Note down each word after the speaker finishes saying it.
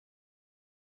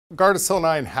Gardasil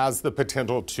 9 has the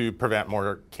potential to prevent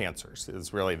more cancers,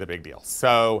 is really the big deal.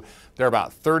 So there are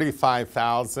about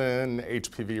 35,000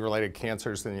 HPV-related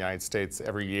cancers in the United States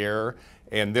every year,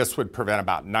 and this would prevent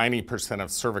about 90%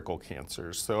 of cervical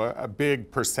cancers. So a big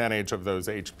percentage of those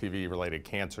HPV-related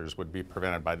cancers would be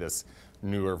prevented by this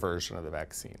newer version of the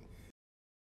vaccine.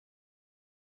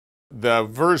 The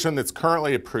version that's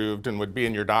currently approved and would be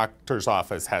in your doctor's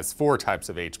office has 4 types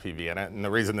of HPV in it, and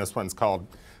the reason this one's called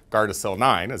Gardasil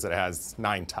 9 is it has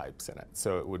 9 types in it.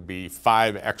 So it would be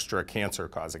 5 extra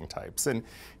cancer-causing types, and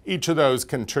each of those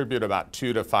contribute about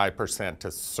 2 to 5%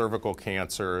 to cervical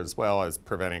cancer, as well as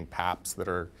preventing Pap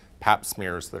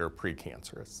smears that are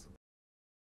precancerous.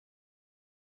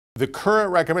 The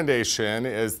current recommendation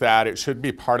is that it should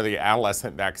be part of the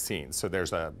adolescent vaccine. So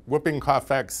there's a whooping cough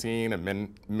vaccine, a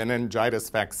meningitis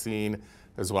vaccine,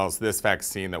 as well as this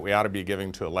vaccine that we ought to be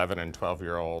giving to 11 and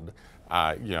 12-year-old,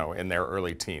 in their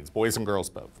early teens, boys and girls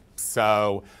both.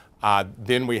 So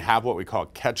then we have what we call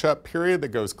catch-up period that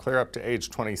goes clear up to age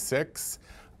 26.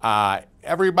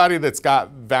 Everybody that's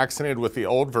got vaccinated with the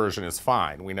old version is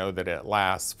fine. We know that it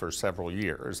lasts for several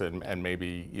years and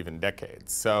maybe even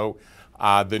decades. So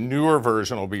the newer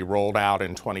version will be rolled out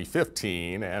in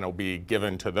 2015, and it'll be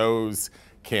given to those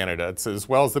candidates as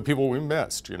well as the people we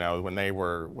missed, when they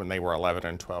were 11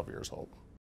 and 12 years old.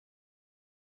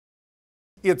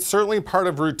 It's certainly part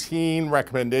of routine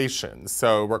recommendations.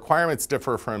 So requirements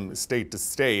differ from state to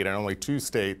state, and only 2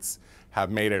 states have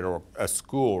made it a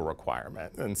school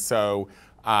requirement. And so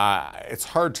it's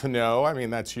hard to know. I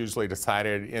mean, that's usually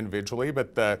decided individually,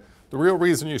 but the real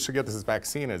reason you should get this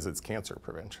vaccine is it's cancer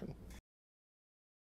prevention.